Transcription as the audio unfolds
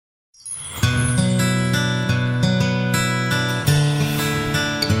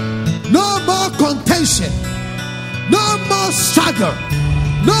tension, no more struggle,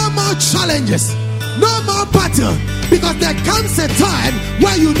 no more challenges, no more battle. Because there comes a time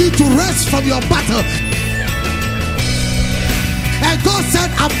where you need to rest from your battle. And God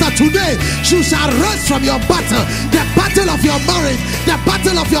said, after today, you shall rest from your battle. The battle of your marriage, the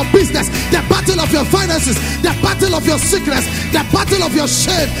battle of your business, the battle of your finances, the battle of your sickness, the battle of your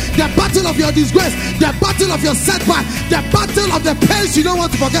shame, the battle of your disgrace, the battle of your setback, the battle of the pains you don't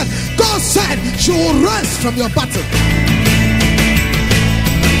want to forget. God said, you will rest from your battle.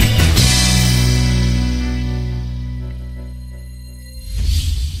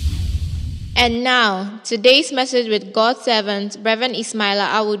 And now, today's message with God's servant, Reverend Ismaila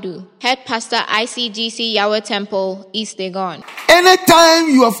Awudu, Head Pastor ICGC Yahweh Temple, East Legon. Anytime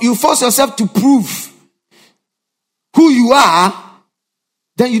you force yourself to prove who you are,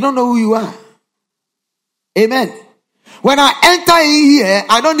 then you don't know who you are. Amen. When I enter in here,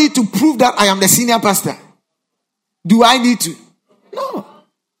 I don't need to prove that I am the senior pastor. Do I need to? No.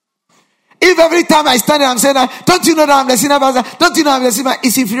 If every time I stand there I'm saying, don't you know that I'm the senior pastor? Don't you know I'm the senior?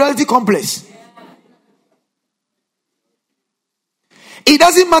 It's inferiority complex. It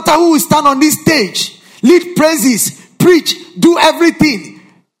doesn't matter who will stand on this stage, lead praises, preach, do everything.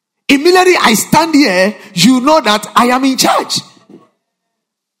 Immediately I stand here, you know that I am in charge.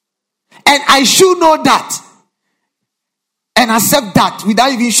 And I should know that and accept that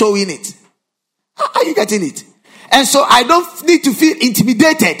without even showing it. How are you getting it? And so I don't need to feel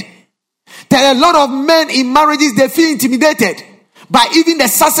intimidated. There are a lot of men in marriages, they feel intimidated by even the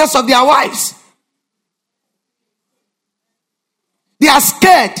success of their wives. They are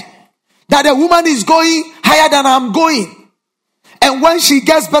scared that the woman is going higher than I'm going. And when she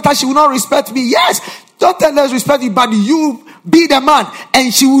gets better, she will not respect me. Yes, don't tell her to respect you, but you be the man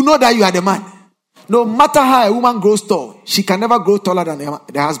and she will know that you are the man. No matter how a woman grows tall, she can never grow taller than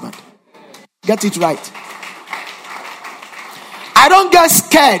the husband. Get it right. I don't get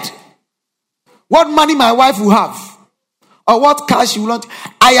scared what money my wife will have or what car she will want.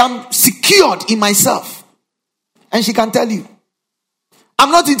 I am secured in myself. And she can tell you. I'm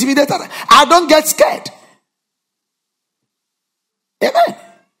not intimidated. I don't get scared. Amen.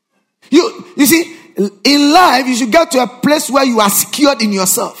 You see, in life, you should get to a place where you are secured in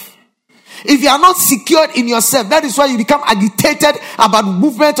yourself. If you are not secured in yourself, that is why you become agitated about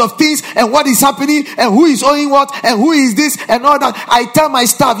movement of things and what is happening and who is owing what and who is this and all that. I tell my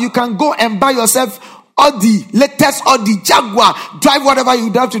staff, you can go and buy yourself Audi, latest Audi, Jaguar, drive whatever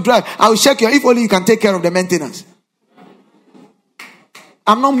you have to drive. I will check you if only you can take care of the maintenance.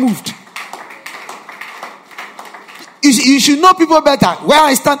 I'm not moved. You should know people better. Where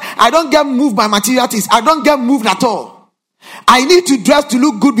I stand, I don't get moved by material things. I don't get moved at all. I need to dress to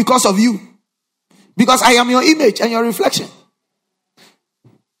look good because of you. Because I am your image and your reflection.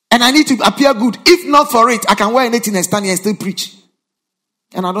 And I need to appear good. If not for it, I can wear anything and stand here and still preach.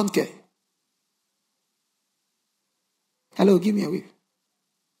 And I don't care. Hello, give me a wave.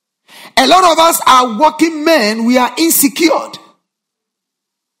 A lot of us are working men. We are insecure.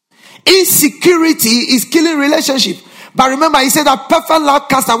 Insecurity is killing relationship. But remember, he said that perfect love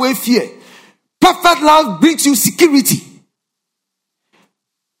casts away fear. Perfect love brings you security.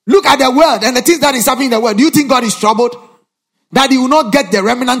 Look at the world and the things that is happening in the world. Do you think God is troubled? That he will not get the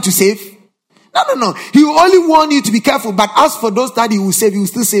remnant to save? No. He will only warn you to be careful. But as for those that he will save, he will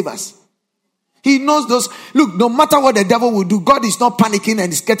still save us. He knows those. Look, no matter what the devil will do, God is not panicking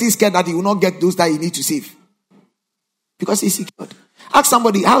and is getting scared that he will not get those that he needs to save. Because he's secured. Ask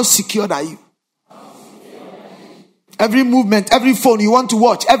somebody, how secured are you? Every movement, every phone you want to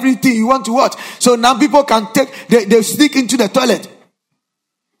watch, everything you want to watch. So now people can they sneak into the toilet.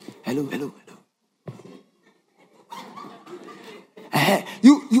 Hello.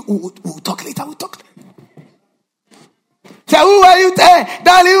 We'll talk later. Say, who are you?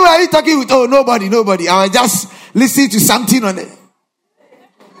 Darling, who are you talking with? Oh, nobody. I was just listening to something on it.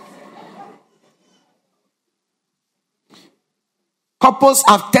 Couples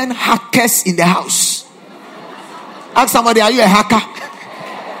have 10 hackers in the house. Ask somebody, are you a hacker?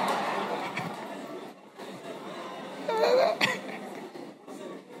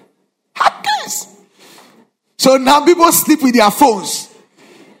 Hackers. So now people sleep with their phones.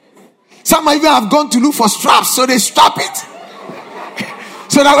 Some even have gone to look for straps, so they strap it.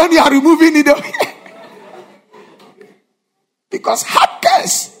 So that when you are removing it, because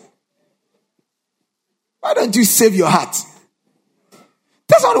hackers. Why don't you save your heart?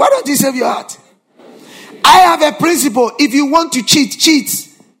 Why don't you save your heart? I have a principle. If you want to cheat.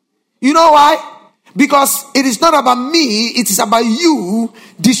 You know why? Because it is not about me. It is about you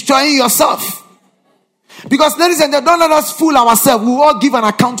destroying yourself. Because ladies and gentlemen, don't let us fool ourselves. We will all give an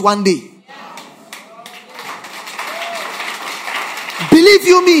account one day. Believe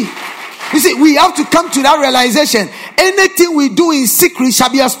you me. You see, we have to come to that realization. Anything we do in secret shall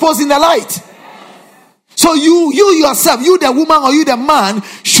be exposed in the light. So you yourself, you the woman or you the man,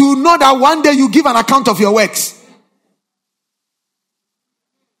 should know that one day you give an account of your works.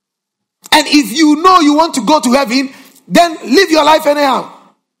 And if you know you want to go to heaven, then live your life anyhow.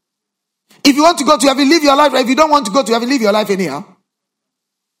 If you want to go to heaven, live your life. If you don't want to go to heaven, live your life anyhow.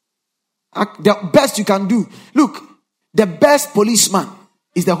 The best you can do. Look, the best policeman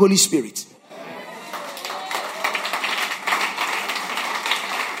is the Holy Spirit.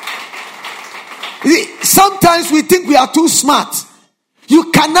 You see, sometimes we think we are too smart.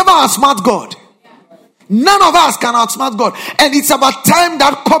 You can never outsmart God. None of us can outsmart God. And it's about time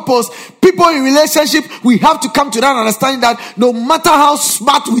that couples, people in relationship, we have to come to that understanding that no matter how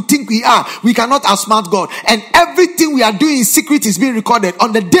smart we think we are, we cannot outsmart God. And everything we are doing in secret is being recorded.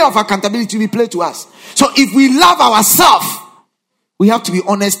 On the day of accountability, we play to us. So if we love ourselves, we have to be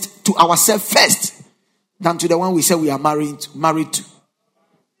honest to ourselves first than to the one we say we are married to.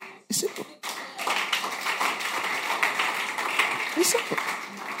 It's simple. It's simple.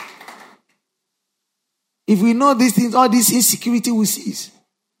 If we know these things, all this insecurity will cease.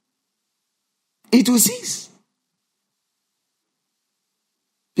 It will cease.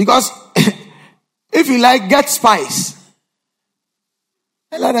 Because if you like, get spies.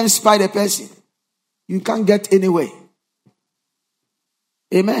 And let them spy the person. You can't get anywhere.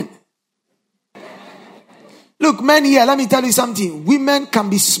 Amen. Look, men here, let me tell you something. Women can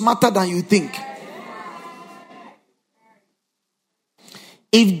be smarter than you think.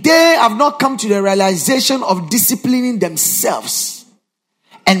 If they have not come to the realization of disciplining themselves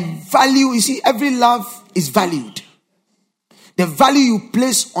and value, you see, every love is valued. The value you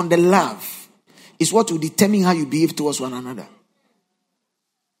place on the love is what will determine how you behave towards one another.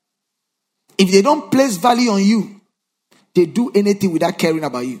 If they don't place value on you, they do anything without caring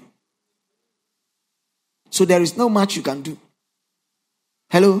about you. So there is no much you can do.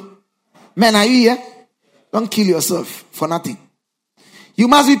 Hello? Men, are you here? Don't kill yourself for nothing. You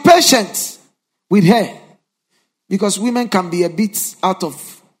must be patient with her, because women can be a bit out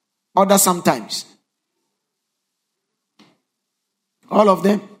of order sometimes. All of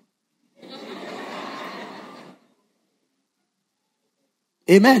them.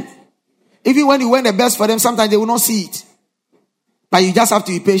 Amen. Even when you want the best for them, sometimes they will not see it. But you just have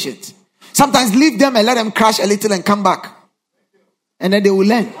to be patient. Sometimes leave them and let them crash a little and come back. And then they will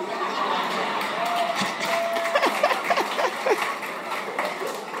learn.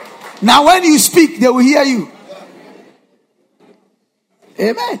 Now when you speak, they will hear you.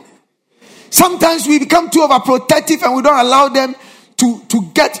 Amen. Sometimes we become too overprotective and we don't allow them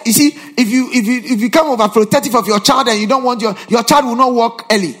to get. You see, if you become overprotective of your child and you don't want your child will not walk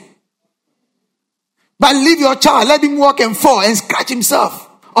early. But leave your child, let him walk and fall and scratch himself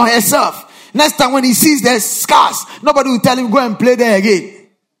or herself. Next time when he sees the scars, nobody will tell him go and play there again.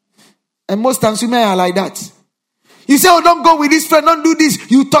 And most times women are like that. You say, oh, don't go with this friend, don't do this.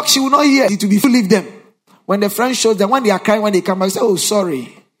 You talk, she will not hear. It will be leave them. When the friend shows them, when they are crying, when they come back, you say, oh,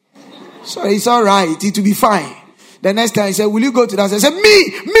 sorry. Sorry, it's all right. It will be fine. The next time you say, will you go to that? I say,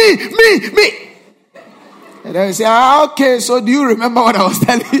 me. And then you say, okay, so do you remember what I was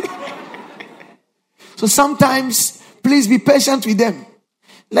telling you? So sometimes, please be patient with them.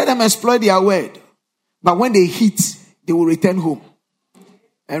 Let them exploit their word. But when they hit, they will return home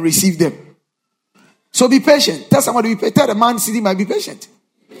and receive them. So be patient. Tell somebody, tell the man sitting by, be patient.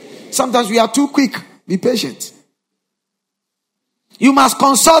 Sometimes we are too quick. Be patient. You must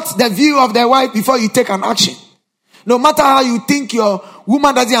consult the view of the wife before you take an action. No matter how you think your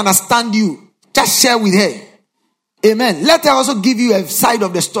woman doesn't understand you, just share with her. Amen. Let her also give you a side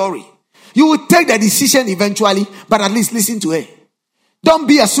of the story. You will take the decision eventually, but at least listen to her. Don't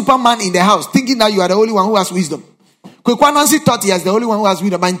be a Superman in the house thinking that you are the only one who has wisdom. Kwekwanansi thought he is the only one who has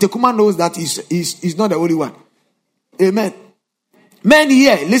wisdom, but Ntekuma knows that he's not the only one. Amen. Men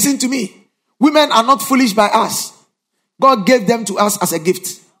here, listen to me. Women are not foolish by us. God gave them to us as a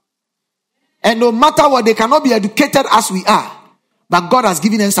gift. And no matter what, they cannot be educated as we are. But God has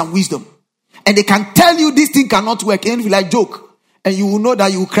given them some wisdom. And they can tell you this thing cannot work. And if you like joke, and you will know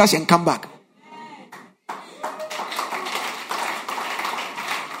that you will crash and come back.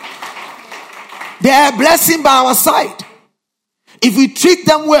 They are a blessing by our side. If we treat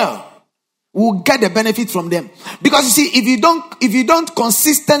them well, we'll get the benefit from them. Because you see, if you don't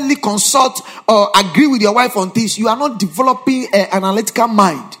consistently consult or agree with your wife on things, you are not developing an analytical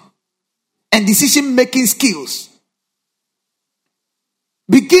mind and decision-making skills.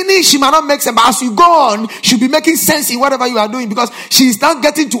 Beginning, she might not make sense, but as you go on, she'll be making sense in whatever you are doing because she is now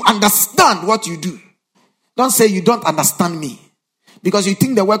getting to understand what you do. Don't say you don't understand me. Because you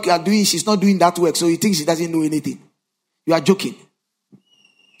think the work you are doing, she's not doing that work. So you think she doesn't know anything. You are joking.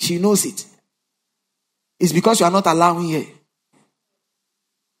 She knows it. It's because you are not allowing her.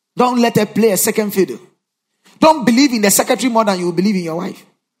 Don't let her play a second fiddle. Don't believe in the secretary more than you believe in your wife.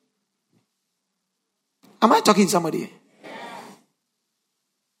 Am I talking to somebody?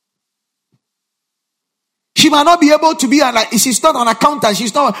 She might not be able to be she's not an accountant,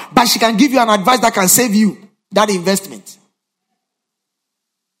 but she can give you an advice that can save you that investment.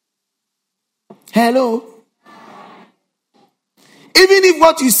 Hello? Even if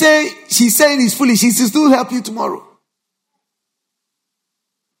what you say she's saying is foolish, she will still help you tomorrow.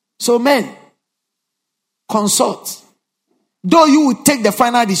 So men, consult. Though you will take the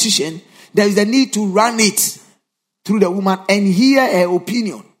final decision, there is a need to run it through the woman and hear her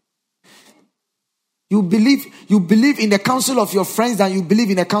opinion. You believe in the counsel of your friends than you believe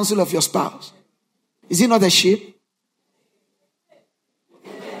in the counsel of your spouse. Is it not a shame?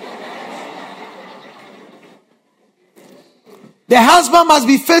 The husband must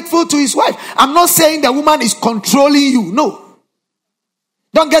be faithful to his wife. I'm not saying the woman is controlling you. No.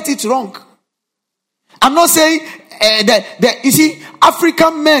 Don't get it wrong. I'm not saying you see,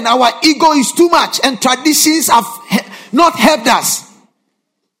 African men, our ego is too much and traditions have not helped us.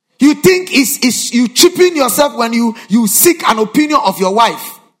 You think you cheapen yourself when you seek an opinion of your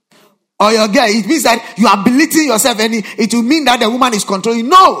wife or your girl. It means that you are belittling yourself and it will mean that the woman is controlling.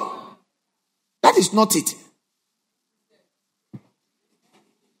 No. That is not it.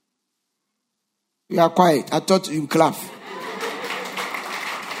 You are quiet. I thought you would clap.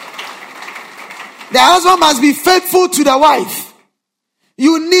 The husband must be faithful to the wife.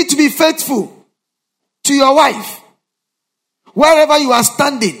 You need to be faithful to your wife. Wherever you are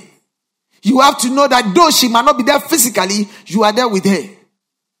standing, you have to know that though she might not be there physically, you are there with her.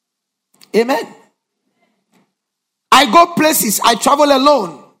 Amen. I go places, I travel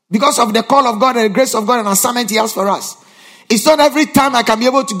alone because of the call of God and the grace of God and assignment He has for us. It's not every time I can be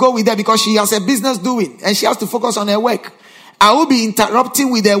able to go with her because she has a business doing and she has to focus on her work. I will be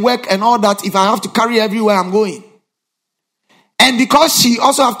interrupting with her work and all that if I have to carry everywhere I'm going. And because she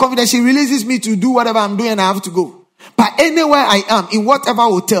also has confidence, she releases me to do whatever I'm doing and I have to go. But anywhere I am, in whatever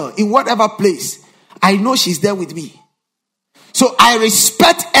hotel, in whatever place, I know she's there with me. So I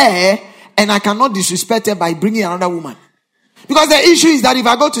respect her and I cannot disrespect her by bringing another woman. Because the issue is that if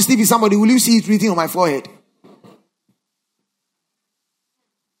I go to sleep with somebody, will you see it written on my forehead?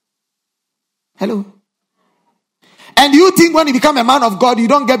 Hello? And you think when you become a man of God, you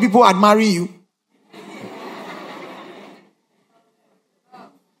don't get people admiring you?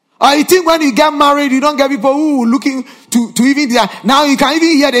 Or you think when you get married, you don't get people who are looking to even... Now you can even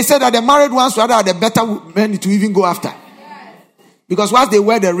hear they say that the married ones rather are the better men to even go after. Because once they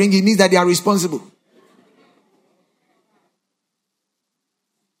wear the ring, it means that they are responsible.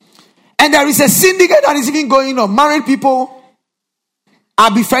 And there is a syndicate that is even going on. Married people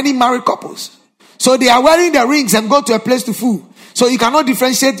are befriending married couples. So they are wearing the rings and go to a place to fool. So you cannot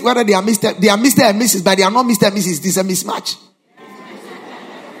differentiate whether they are Mr. and Mrs. But they are not Mr. and Mrs. This is a mismatch.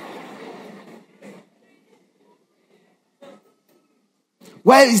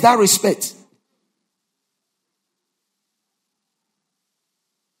 Where is that respect?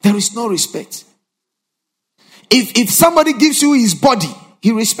 There is no respect. If somebody gives you his body,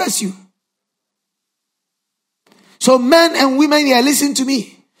 he respects you. So men and women here, listen to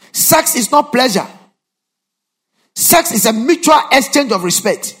me. Sex is not pleasure. Sex is a mutual exchange of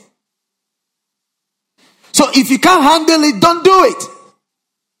respect. So if you can't handle it, don't do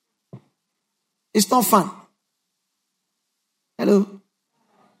it. It's not fun. Hello?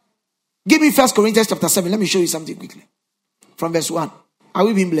 Give me 1 Corinthians chapter 7. Let me show you something quickly. From verse 1. Are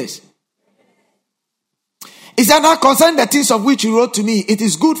we being blessed? It said, now concerning the things of which you wrote to me, it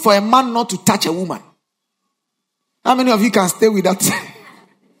is good for a man not to touch a woman. How many of you can stay with that?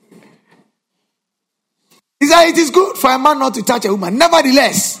 He said, it is good for a man not to touch a woman.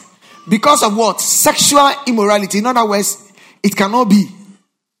 Nevertheless, because of what? Sexual immorality. In other words, it cannot be.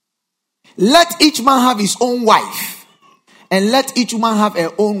 Let each man have his own wife. And let each woman have her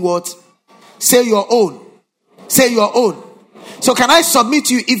own what? Say your own. Say your own. So can I submit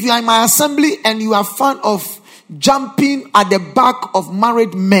to you, if you are in my assembly and you are fond of jumping at the back of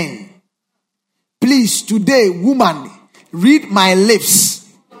married men, please today, woman, read my lips.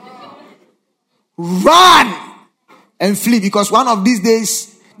 Run and flee, because one of these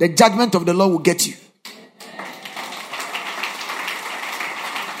days, the judgment of the Lord will get you.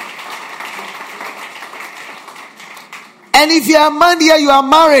 And if you are a man here, you are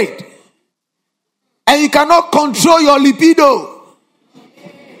married, and you cannot control your libido,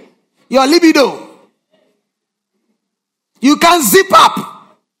 You can't zip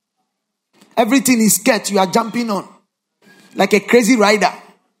up. Everything is skirt. You are jumping on like a crazy rider.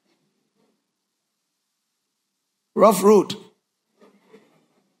 Rough road.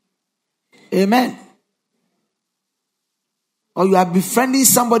 Amen. Or you are befriending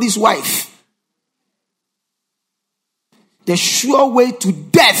somebody's wife. The sure way to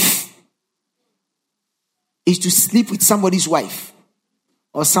death is to sleep with somebody's wife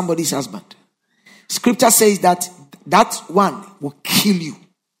or somebody's husband. Scripture says that that one will kill you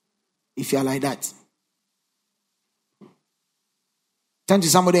if you are like that. Turn to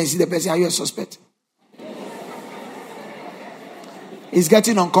somebody and see the person. Are you a suspect? It's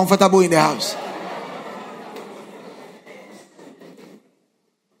getting uncomfortable in the house.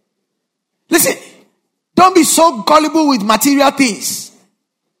 Listen, don't be so gullible with material things.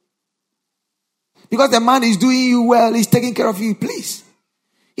 Because the man is doing you well, he's taking care of you. Please,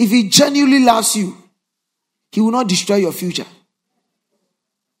 if he genuinely loves you, he will not destroy your future.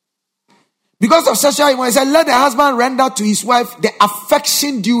 Because of sexual immorality, he said, let the husband render to his wife the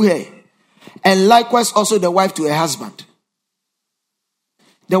affection due her, and likewise also the wife to her husband.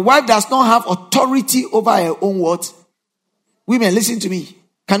 The wife does not have authority over her own what? Women, listen to me.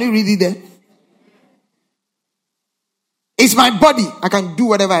 Can you read it there? It's my body. I can do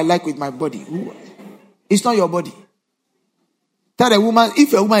whatever I like with my body. It's not your body. Tell the woman,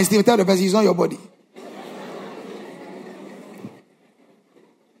 if a woman is still, tell the person it's not your body.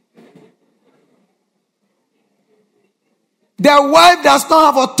 The wife does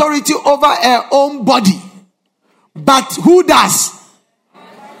not have authority over her own body. But who does?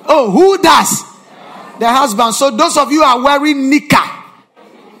 Oh, who does? The husband. So those of you are wearing knicker,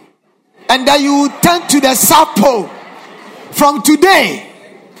 and then you turn to the South Pole. From today,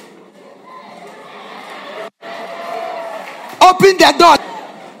 open the door.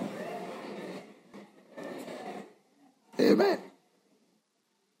 Amen.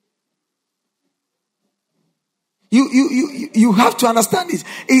 You have to understand this.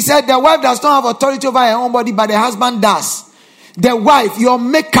 He said the wife does not have authority over her own body, but the husband does. The wife, your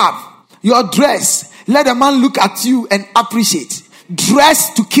makeup, your dress, let a man look at you and appreciate.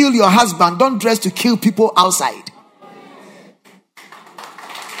 Dress to kill your husband. Don't dress to kill people outside.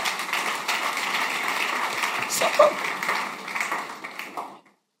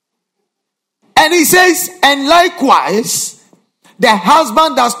 And he says, and likewise, the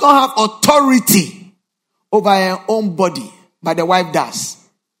husband does not have authority over her own body, but the wife does.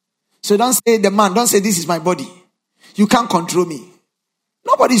 So don't say the man, don't say this is my body. You can't control me.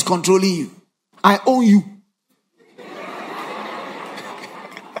 Nobody is controlling you. I own you.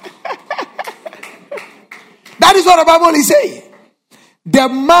 That is what the Bible is saying. The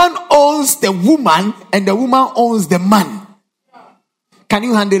man owns the woman and the woman owns the man. Can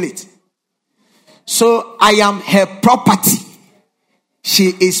you handle it? So I am her property.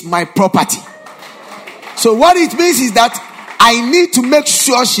 She is my property. So what it means is that I need to make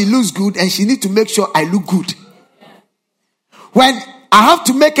sure she looks good and she needs to make sure I look good. When I have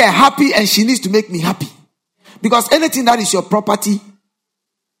to make her happy and she needs to make me happy. Because anything that is your property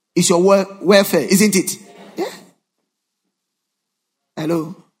is your welfare, isn't it? Yeah.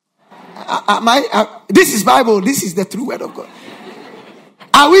 Hello. This is Bible. This is the true word of God.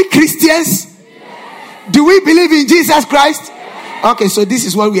 Are we Christians? Do we believe in Jesus Christ? Okay, so this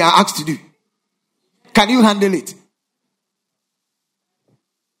is what we are asked to do. Can you handle it?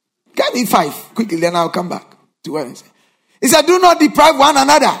 Get me 5 quickly, then I'll come back to what I said. He said, do not deprive one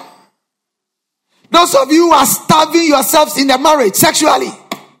another. Those of you who are starving yourselves in the marriage sexually,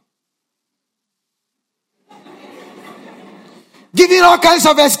 giving all kinds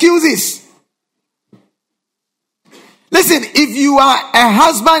of excuses. Listen, if you are a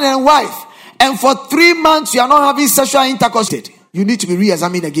husband and wife and for 3 months you are not having sexual intercourse, you need to be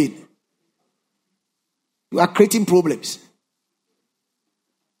re-examined again. You are creating problems.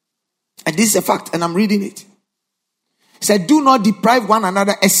 And this is a fact, and I'm reading it. He said, do not deprive one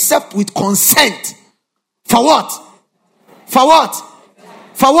another except with consent. For what? For what?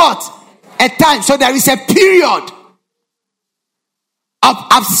 For what? A time. So there is a period of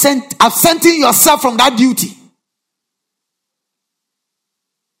absenting yourself from that duty.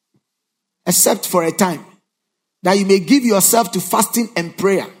 Except for a time that you may give yourself to fasting and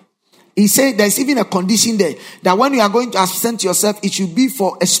prayer. He said there's even a condition there that when you are going to absent yourself, it should be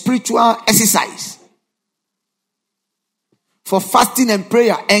for a spiritual exercise. For fasting and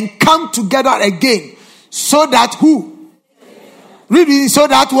prayer, and come together again so that who? Read it. So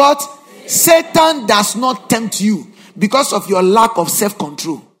that what? Satan does not tempt you because of your lack of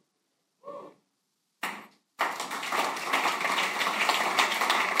self-control.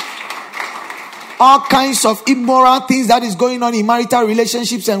 all kinds of immoral things that is going on in marital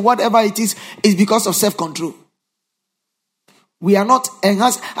relationships and whatever it is because of self-control. We are not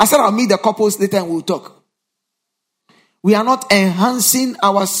enhanced. I said I'll meet the couples later and we'll talk. We are not enhancing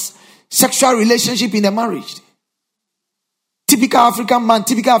our sexual relationship in the marriage. Typical African man,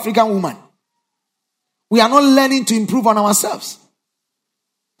 typical African woman. We are not learning to improve on ourselves.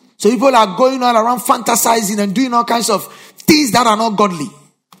 So people are going all around fantasizing and doing all kinds of things that are not godly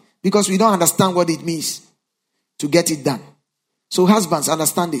because we don't understand what it means to get it done. So husbands,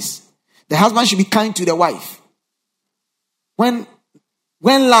 understand this. The husband should be kind to the wife. When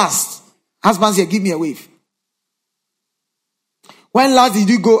last, husbands here, give me a wave. When last did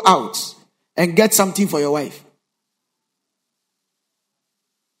you go out and get something for your wife?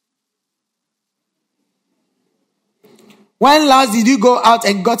 When last did you go out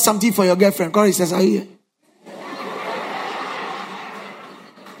and got something for your girlfriend? Corey says, are you here?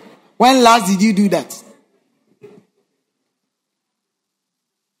 When last did you do that?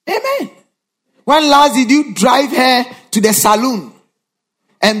 Amen. When last did you drive her to the salon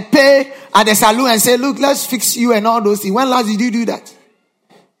and pay at the salon and say, look, let's fix you and all those things? When last did you do that?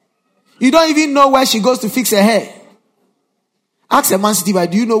 You don't even know where she goes to fix her hair. Ask a man, Steve,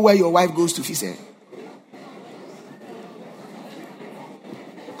 do you know where your wife goes to fix her hair?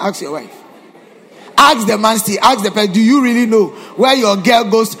 Ask your wife. Ask the man, Steve, ask the person, do you really know where your girl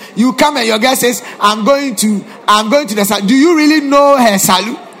goes? You come and your girl says, I'm going to the salon. Do you really know her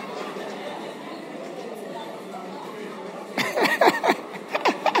salon?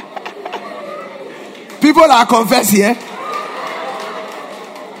 People are confessed here.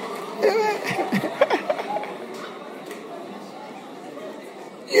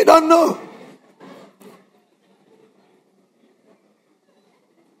 You don't know.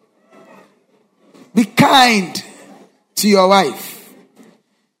 Be kind to your wife.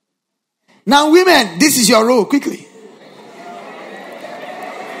 Now, women, this is your role. Quickly.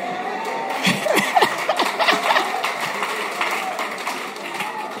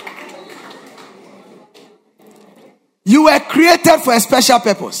 You were created for a special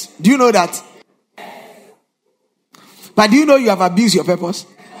purpose. Do you know that? But do you know you have abused your purpose?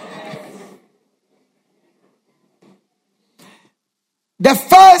 The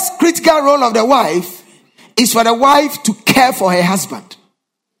first critical role of the wife is for the wife to care for her husband.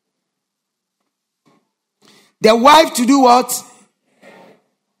 The wife to do what?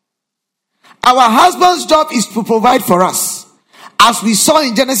 Our husband's job is to provide for us. As we saw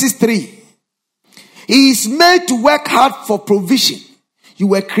in Genesis 3. He is made to work hard for provision. You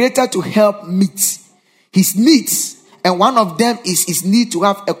were created to help meet his needs. And one of them is his need to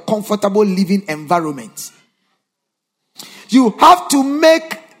have a comfortable living environment. You have to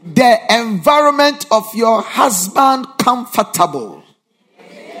make the environment of your husband comfortable.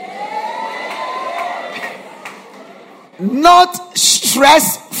 Not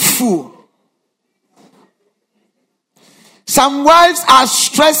stressful. Some wives are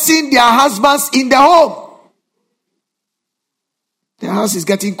stressing their husbands in the home. The house is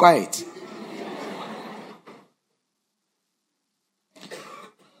getting quiet.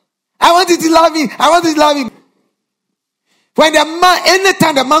 I want you to love me. I want you to love me. When the man,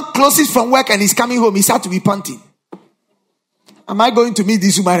 anytime the man closes from work and he's coming home, he starts to be panting. Am I going to meet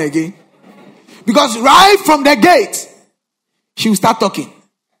this woman again? Because right from the gate, she will start talking.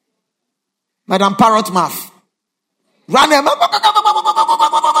 Madam Parrot Mouth. Run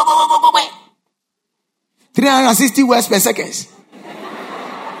 360 words per second.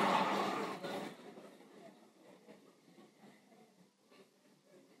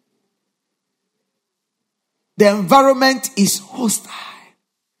 The environment is hostile.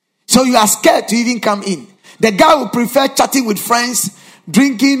 So you are scared to even come in. The guy will prefer chatting with friends,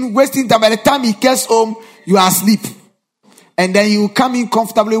 drinking, wasting time. By the time he gets home, you are asleep. And then you come in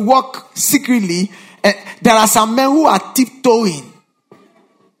comfortably, walk secretly. There are some men who are tiptoeing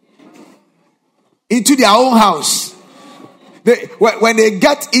into their own house. When they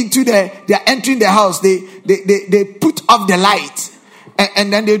get into they are entering the house, they put off the light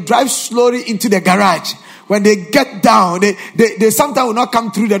and then they drive slowly into the garage. When they get down, they sometimes will not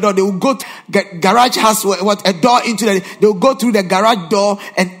come through the door. They will go to garage has a door into they will go through the garage door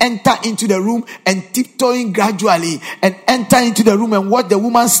and enter into the room and tiptoeing gradually and enter into the room and watch the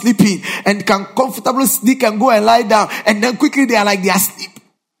woman sleeping and can comfortably sneak and go and lie down, and then quickly they are asleep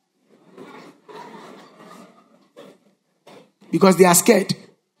because they are scared.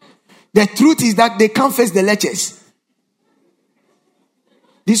 The truth is that they can't face the lectures.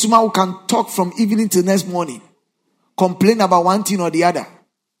 This woman who can talk from evening till next morning, complain about one thing or the other.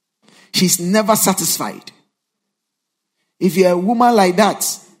 She's never satisfied. If you're a woman like that,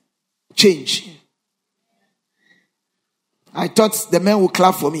 change. I thought the men would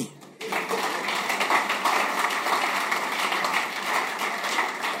clap for me.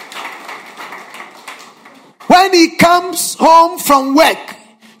 When he comes home from work,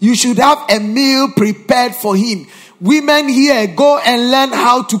 you should have a meal prepared for him. Women here, go and learn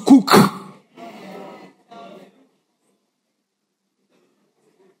how to cook.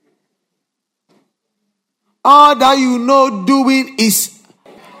 All that you know doing is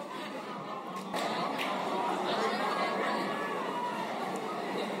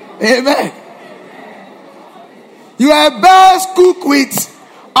amen. You are best cook with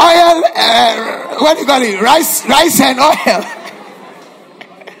oil, what do you call it? Rice and oil.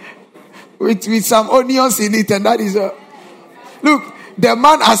 with some onions in it, and that is look, the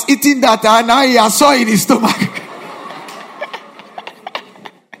man has eaten that and now he has saw in his stomach.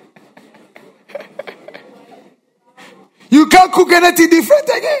 You can't cook anything different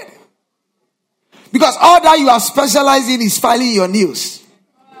again. Because all that you are specializing is filing your nails.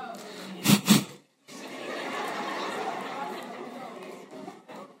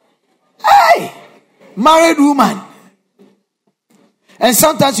 Hey, married woman. And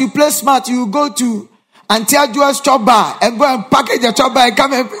sometimes you play smart. You go to Auntie Ajua's chop bar and go and package your chop bar and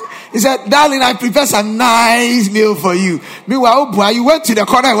come and he said, darling, I prepare some nice meal for you. Meanwhile, oh boy, you went to the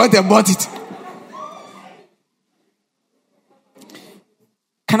corner and went and bought it.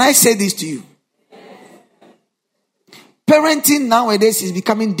 Can I say this to you? Parenting nowadays is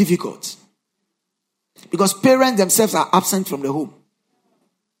becoming difficult because parents themselves are absent from the home.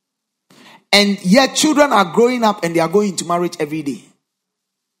 And yet children are growing up and they are going into marriage every day.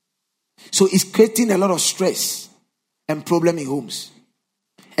 So it's creating a lot of stress and problem in homes.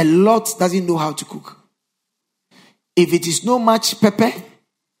 A lot doesn't know how to cook. If it is no much pepper,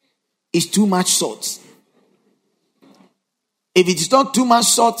 it's too much salt. If it is not too much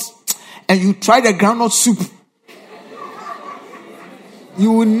salt and you try the groundnut soup,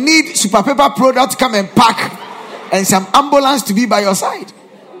 you will need Super Pepper product to come and pack and some ambulance to be by your side.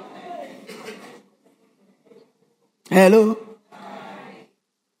 Hello?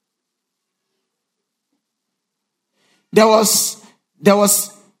 There was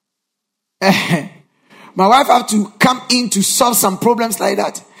my wife had to come in to solve some problems like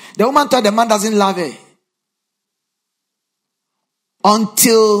that. The woman thought the man doesn't love her.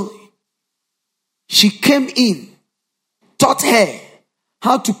 Until she came in, taught her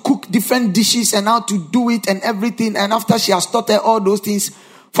how to cook different dishes and how to do it and everything. And after she has taught her all those things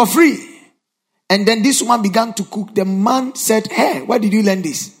for free. And then this woman began to cook. The man said, hey, where did you learn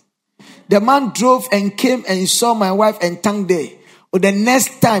this? The man drove and came and saw my wife and thanked her. Or the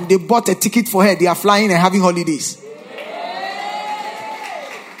next time they bought a ticket for her, they are flying and having holidays.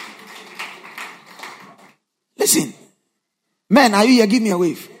 Listen. Men, are you here? Give me a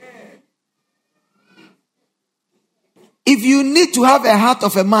wave. If you need to have a heart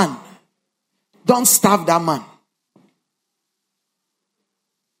of a man, don't starve that man.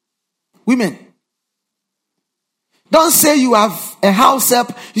 Women, don't say you have a house help.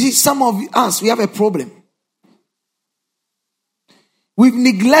 You see, some of us, we have a problem. We've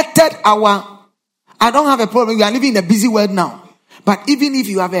neglected I don't have a problem. We are living in a busy world now. But even if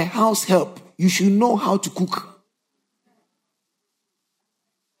you have a house help, you should know how to cook.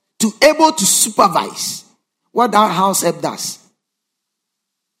 To able to supervise what that house help does.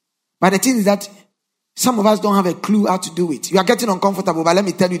 But the thing is that some of us don't have a clue how to do it. You are getting uncomfortable, but let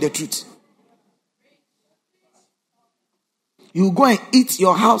me tell you the truth. You go and eat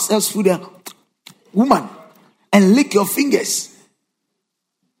your house help's food, woman, and lick your fingers.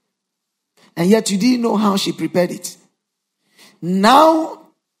 And yet you didn't know how she prepared it. Now,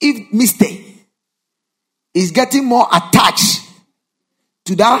 if Mr. is getting more attached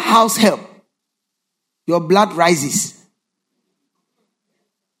to that house help, your blood rises.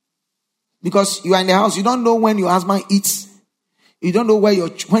 Because you are in the house, you don't know when your husband eats. You don't know when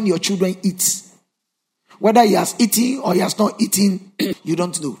your children eat. Whether he has eaten or he has not eaten, you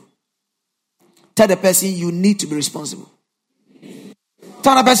don't know. Tell the person you need to be responsible.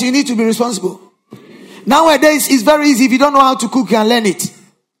 Tell the person you need to be responsible. Nowadays, it's very easy. If you don't know how to cook, you can learn it.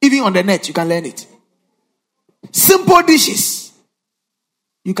 Even on the net, you can learn it. Simple dishes.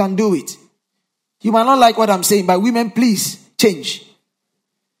 You can do it. You might not like what I'm saying, but women, please change.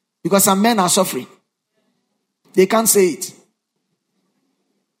 Because some men are suffering. They can't say it.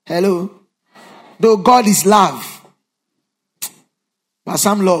 Hello? Though God is love, but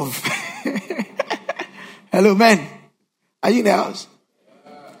some love. Hello, men. Are you in the house?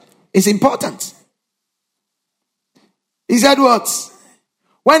 It's important. He said what?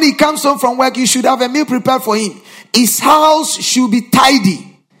 When he comes home from work, you should have a meal prepared for him. His house should be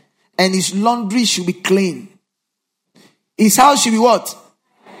tidy and his laundry should be clean. His house should be what?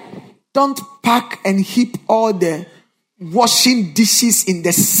 Don't pack and heap all the washing dishes in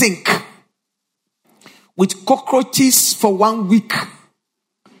the sink with cockroaches for 1 week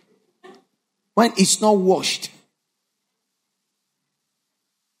when it's not washed.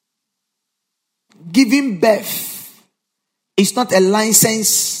 Giving birth is not a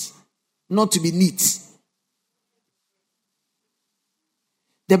license not to be neat.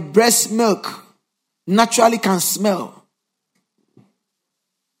 The breast milk naturally can smell.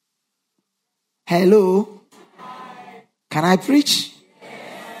 Hello? Can I preach?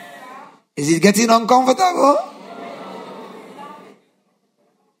 Is it getting uncomfortable?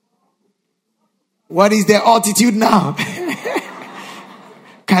 What is the altitude now?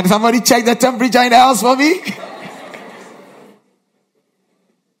 Can somebody check the temperature in the house for me?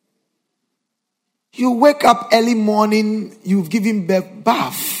 You wake up early morning, you've given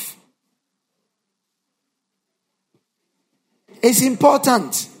bath. It's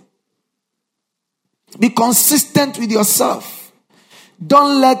important. Be consistent with yourself.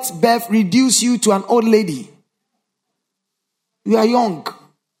 Don't let birth reduce you to an old lady. You are young.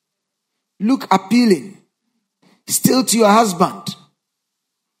 Look appealing. Still to your husband.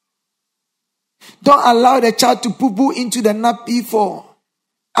 Don't allow the child to poo-poo into the nappy for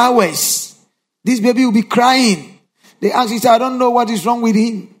hours. This baby will be crying. They ask you, I don't know what is wrong with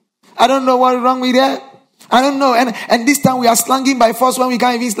him. I don't know what is wrong with her. I don't know. And this time we are slanging by force when we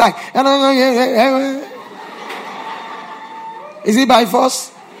can't even slag. Is it by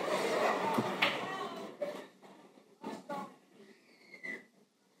force?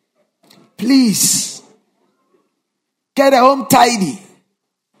 Please. Get the home tidy.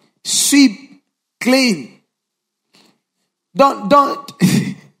 Sweep. Clean. Don't.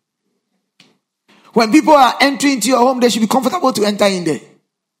 When people are entering into your home, they should be comfortable to enter in there.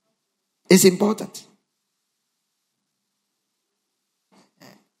 It's important.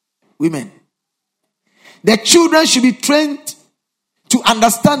 Women. The children should be trained to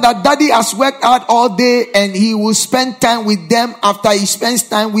understand that daddy has worked hard all day and he will spend time with them after he spends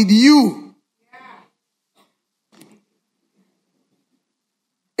time with you.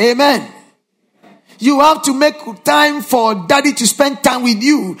 Amen. You have to make time for daddy to spend time with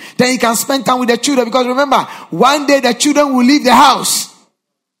you. Then he can spend time with the children. Because remember, one day the children will leave the house.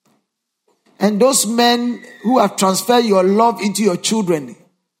 And those men who have transferred your love into your children,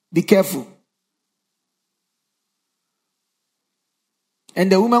 be careful. And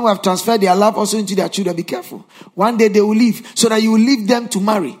the women who have transferred their love also into their children, be careful. One day they will leave, so that you will leave them to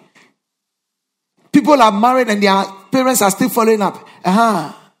marry. People are married and their parents are still following up.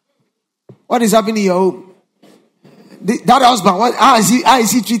 What is happening in your home? That husband, how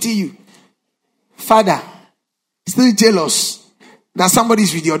is he treating you? Father, still jealous that somebody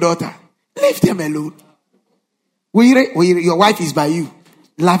is with your daughter. Leave them alone. Your wife is by you.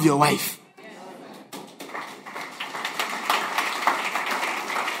 Love your wife.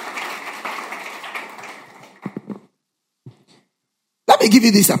 Let me give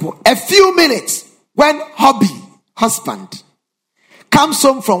you this example. A few minutes when husband comes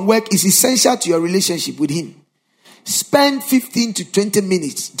home from work is essential to your relationship with him. Spend 15 to 20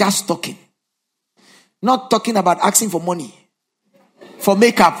 minutes just talking. Not talking about asking for money, for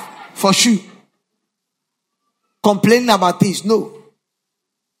makeup, for shoe. Complaining about things. No.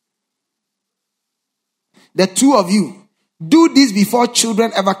 The two of you, do this before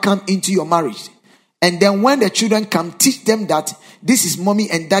children ever come into your marriage. And then when the children come, teach them that this is mommy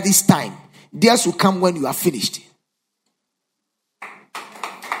and daddy's time. Theirs will come when you are finished.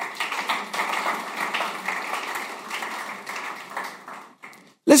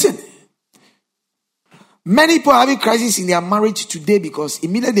 Listen, many people are having crisis in their marriage today because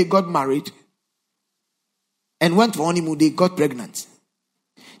immediately they got married and went for honeymoon, they got pregnant.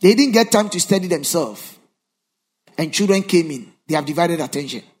 They didn't get time to study themselves. And children came in. They have divided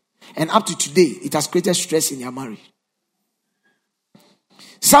attention. And up to today, it has created stress in their marriage.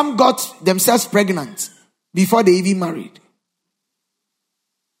 Some got themselves pregnant before they even married.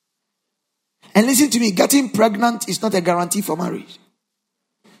 And listen to me, getting pregnant is not a guarantee for marriage.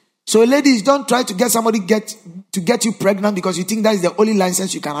 So ladies, don't try to get somebody to get you pregnant because you think that is the only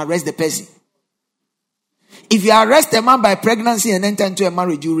license you can arrest the person. If you arrest a man by pregnancy and enter into a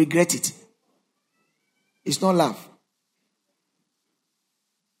marriage, you regret it. It's not love.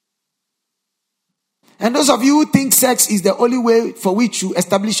 And those of you who think sex is the only way for which you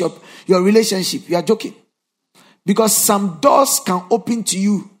establish your relationship, you are joking. Because some doors can open to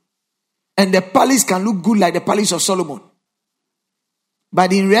you and the palace can look good like the palace of Solomon.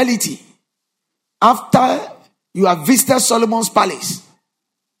 But in reality, after you have visited Solomon's palace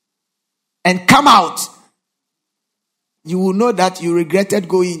and come out, you will know that you regretted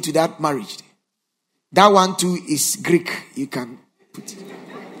going into that marriage. That one too is Greek. You can put it.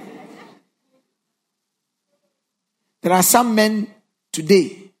 There are some men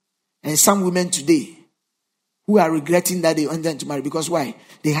today and some women today who are regretting that they went into marriage. Because why?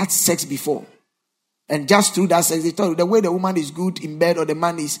 They had sex before. And just through that sex, they thought the way the woman is good in bed or the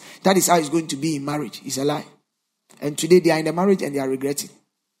man is, that is how it's going to be in marriage. It's a lie. And today they are in the marriage and they are regretting.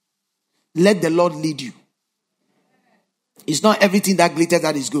 Let the Lord lead you. It's not everything that glitters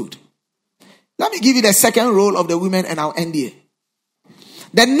that is good. Let me give you the second role of the woman and I'll end here.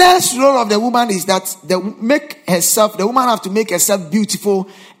 The next role of the woman is that the woman have to make herself beautiful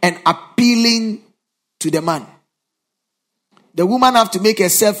and appealing to the man. The woman have to make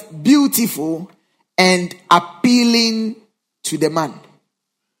herself beautiful and appealing to the man.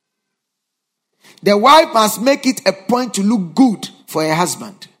 The wife must make it a point to look good for her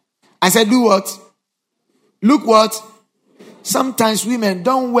husband. I said, do what? Look what? Sometimes women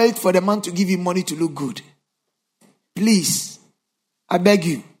don't wait for the man to give you money to look good. Please, I beg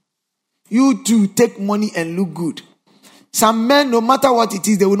you. You too take money and look good. Some men, no matter what it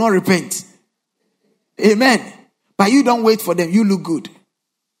is, they will not repent. Amen. But you don't wait for them. You look good.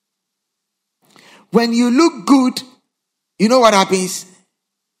 When you look good, you know what happens?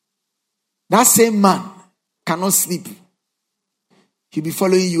 That same man cannot sleep. He'll be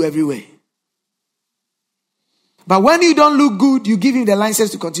following you everywhere. But when you don't look good, you give him the license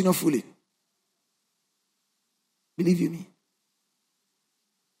to continue fooling. Believe you me?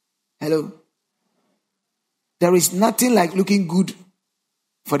 Hello? There is nothing like looking good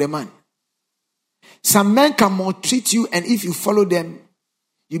for the man. Some men can maltreat you, and if you follow them,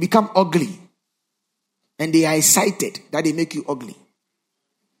 you become ugly. And they are excited that they make you ugly.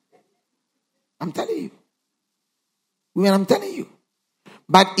 I'm telling you. Women, I'm telling you.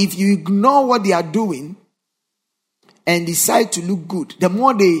 But if you ignore what they are doing and decide to look good, the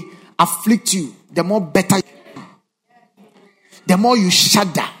more they afflict you, the more better you are. The more you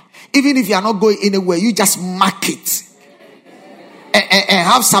shudder. Even if you are not going anywhere, you just mark it. And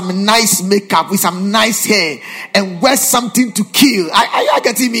have some nice makeup with some nice hair and wear something to kill. Are you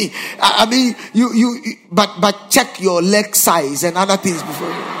getting me? I mean, but check your leg size and other things before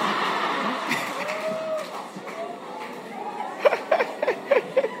you.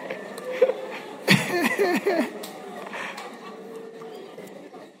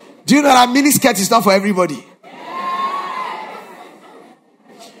 Do you know that miniskirt is not for everybody?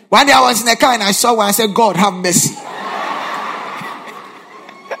 One day I was in a car and I saw one. I said, God, have mercy.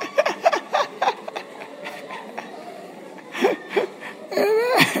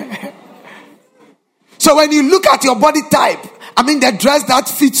 So when you look at your body type, I mean the dress that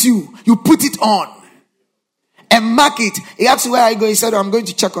fits you, you put it on and mark it. He asked you, where are you going? He said, I'm going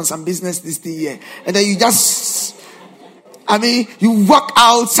to check on some business this year. And then you just, you work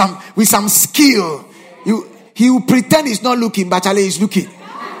out with some skill. He will pretend he's not looking, but Ali is looking.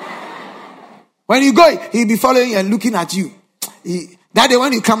 When you go, he'll be following you and looking at you. That day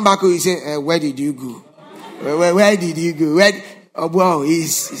when you come back, he say, where did you go? Where did you go? Oh, wow,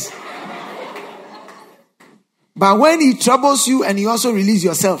 he's. But when he troubles you and you also release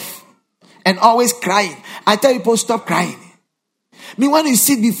yourself and always crying, I tell people, stop crying. When you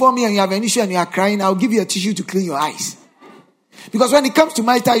sit before me and you have an issue and you are crying, I'll give you a tissue to clean your eyes. Because when it comes to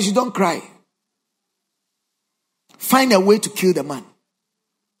marital issues, don't cry. Find a way to kill the man.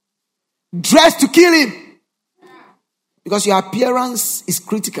 Dress to kill him. Because your appearance is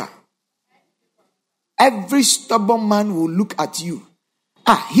critical. Every stubborn man will look at you.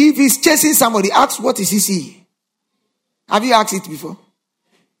 If he's chasing somebody, ask what is he seeing. Have you asked it before?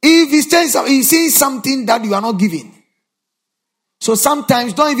 If he's chasing, he's seeing something that you are not giving. So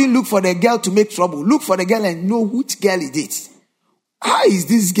sometimes don't even look for the girl to make trouble. Look for the girl and know which girl it is. How is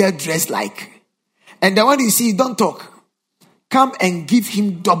this girl dressed like? And then when you see, don't talk. Come and give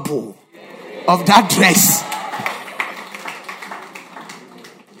him double of that dress.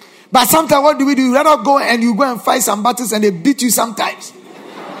 But sometimes what do? You rather go and you go and fight some battles and they beat you sometimes.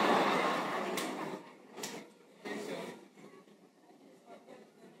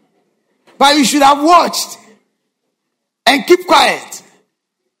 But you should have watched and keep quiet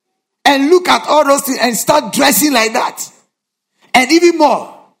and look at all those things and start dressing like that. And even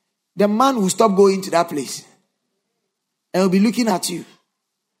more, the man will stop going to that place and will be looking at you.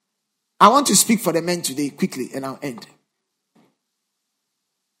 I want to speak for the men today quickly and I'll end.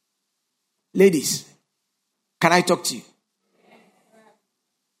 Ladies, can I talk to you?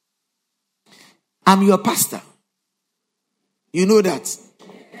 I'm your pastor. You know that.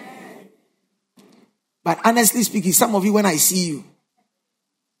 But honestly speaking, some of you, when I see you,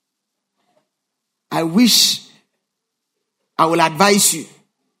 I wish I will advise you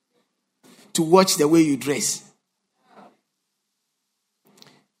to watch the way you dress.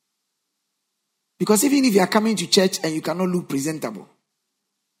 Because even if you are coming to church and you cannot look presentable,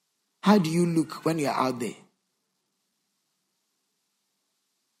 how do you look when you are out there?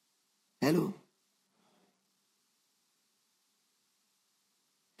 Hello?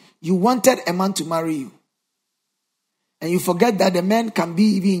 You wanted a man to marry you. And you forget that the man can be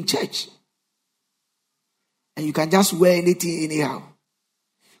even in church. And you can just wear anything anyhow.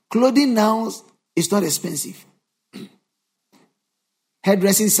 Clothing now is not expensive.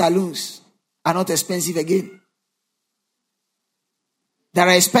 Hairdressing salons are not expensive again. There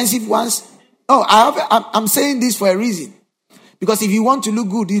are expensive ones. Oh, I'm saying this for a reason. Because if you want to look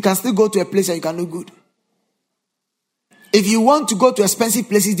good, you can still go to a place and you can look good. If you want to go to expensive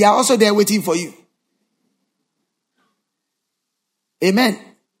places, they are also there waiting for you. Amen.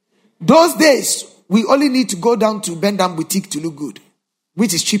 Those days, we only need to go down to Bendam Boutique to look good,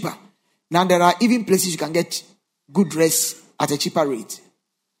 which is cheaper. Now there are even places you can get good dress at a cheaper rate.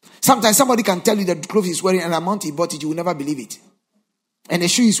 Sometimes somebody can tell you that the clothes he's wearing and the amount he bought it, you will never believe it. And the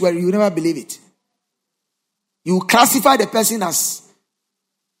shoe he's wearing, you will never believe it. You will classify the person as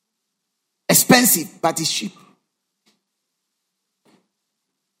expensive, but it's cheap.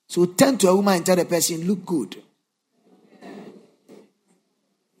 So turn to a woman and tell the person, look good.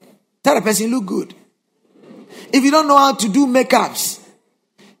 Tell the person, look good. If you don't know how to do makeups,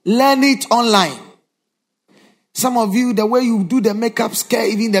 learn it online. Some of you, the way you do the makeup scare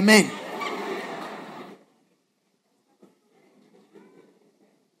even the men.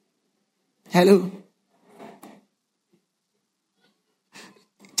 Hello?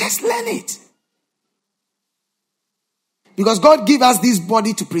 Just learn it. Because God gave us this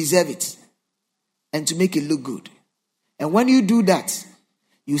body to preserve it and to make it look good. And when you do that,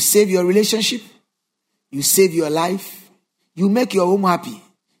 you save your relationship, you save your life, you make your home happy,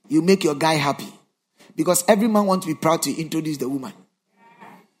 you make your guy happy. Because every man wants to be proud to introduce the woman.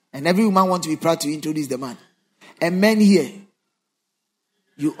 And every woman wants to be proud to introduce the man. And men here,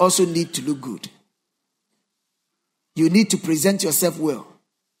 you also need to look good. You need to present yourself well.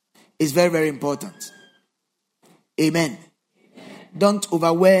 It's very, very important. Amen. Don't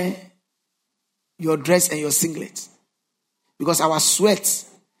overwear your dress and your singlet. Because our sweat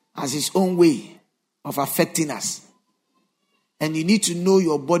has its own way of affecting us. And you need to know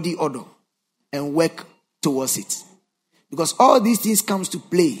your body odor and work towards it. Because all these things comes to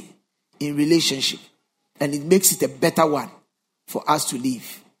play in relationship. And it makes it a better one for us to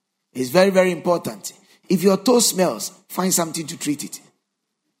live. It's very, very important. If your toe smells, find something to treat it.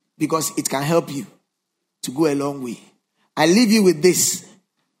 Because it can help you to go a long way. I leave you with this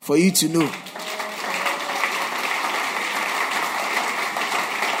for you to know.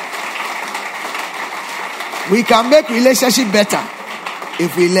 We can make relationship better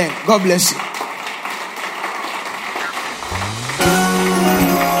if we learn. God bless you.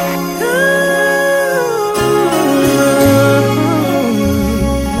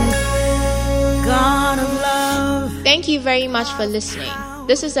 Thank you very much for listening.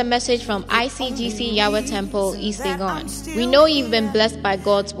 This is a message from ICGC Yahweh Temple, East Legon. We know you've been blessed by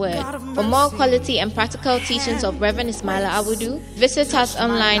God's word. For more quality and practical teachings of Reverend Ismaila Awudu, visit us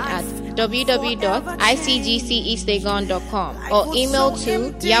online at www.icgceastlegon.com or email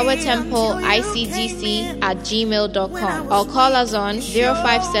to yahwehtemple@gmail.com or call us on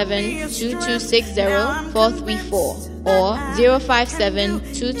 057-2260-434 or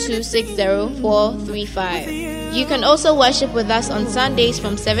 057-2260-435. You can also worship with us on Sundays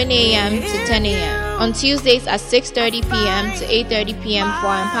from 7 a.m. to 10 a.m. On Tuesdays at 6:30 p.m. to 8:30 p.m. for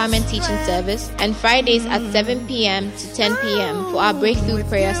our empowerment teaching service, and Fridays at 7 p.m. to 10 p.m. for our breakthrough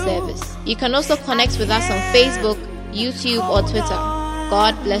prayer service. You can also connect with us on Facebook, YouTube, or Twitter.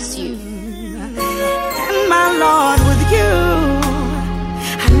 God bless you. My Lord with you.